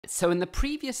So in the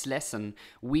previous lesson,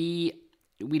 we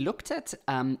looked at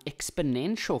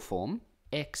exponential form,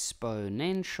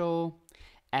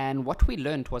 and what we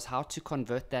learned was how to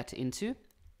convert that into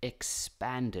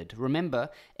expanded. Remember,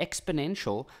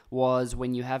 exponential was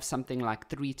when you have something like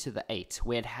 3 to the 8,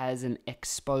 where it has an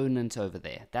exponent over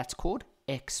there. That's called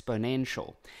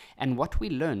exponential. And what we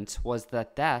learned was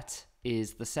that that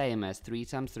is the same as 3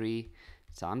 times 3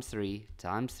 times 3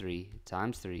 times 3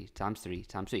 times 3 times 3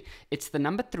 times 3. It's the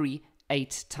number 3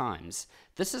 8 times.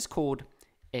 This is called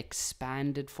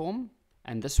expanded form,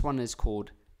 and this one is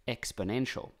called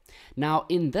exponential. Now,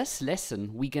 in this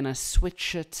lesson, we're going to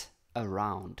switch it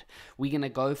around. We're going to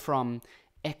go from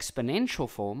exponential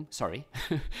form,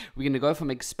 we're going to go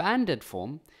from expanded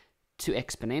form to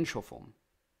exponential form.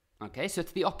 Okay, so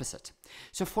it's the opposite.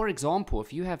 So for example,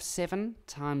 if you have 7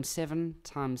 times 7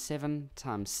 times 7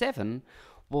 times 7,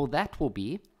 well, that will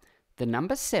be the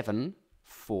number 7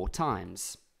 4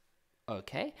 times.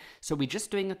 Okay, so we're just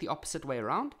doing it the opposite way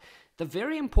around. The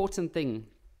very important thing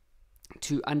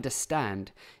to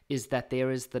understand is that there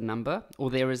is the number,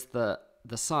 or there is the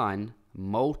sign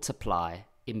multiply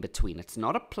in between. It's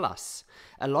not a plus.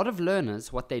 A lot of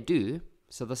learners, what they do,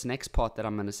 so this next part that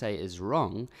I'm going to say is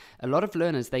wrong. A lot of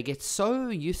learners, they get so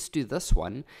used to this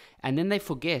one, and then they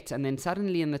forget, and then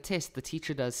suddenly in the test, the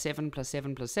teacher does 7 plus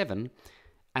 7 plus 7,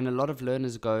 and a lot of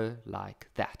learners go like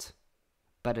that.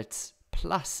 But it's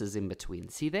pluses in between.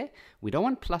 See there? We don't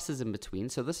want pluses in between,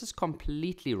 so this is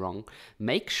completely wrong.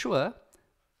 Make sure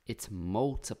it's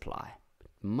multiply.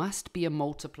 It must be a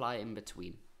multiply in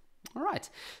between. All right,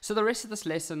 so the rest of this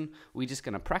lesson, we're just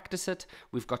going to practice it.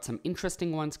 We've got some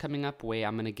interesting ones coming up where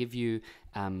I'm going to give you,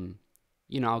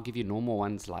 I'll give you normal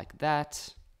ones like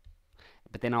that.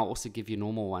 But then I'll also give you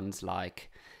normal ones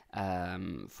like,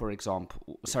 for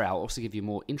example, I'll also give you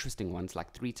more interesting ones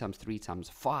like 3 times 3 times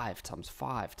 5 times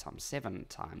 5 times 7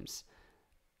 times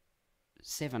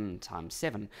 7 times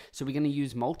 7. So we're going to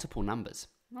use multiple numbers.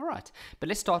 All right, but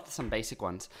let's start with some basic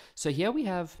ones. So here we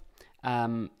have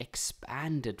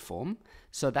expanded form.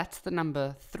 So that's the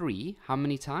number 3. How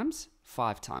many times?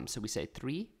 5 times. So we say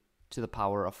 3 to the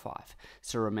power of 5.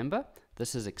 So remember,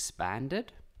 this is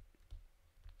expanded,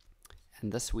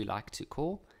 and this we like to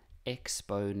call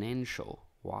exponential.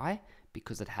 Why?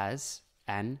 Because it has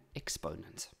an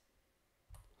exponent.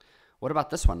 What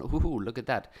about this one? Ooh, look at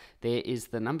that. There is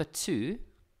the number 2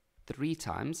 3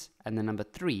 times, and the number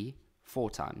 3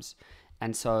 4 times.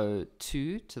 And so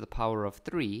 2 to the power of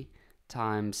 3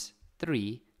 times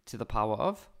 3 to the power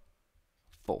of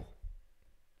 4.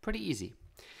 Pretty easy.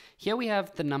 Here we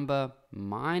have the number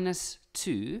minus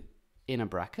 2 in a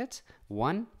bracket.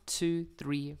 1, 2,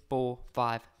 3, 4,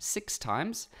 5, 6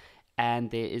 times.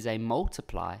 And there is a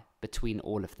multiply between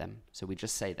all of them. So we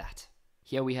just say that.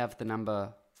 Here we have the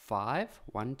number 5.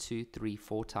 1, 2, 3,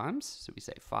 4 times. So we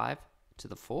say 5 to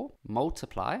the 4.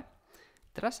 Multiply.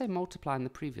 Did I say multiply in the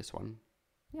previous one?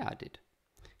 Yeah, I did.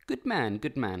 Good man,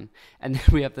 good man. And then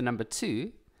we have the number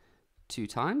 2, 2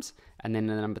 times, and then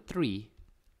the number 3,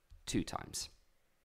 2 times.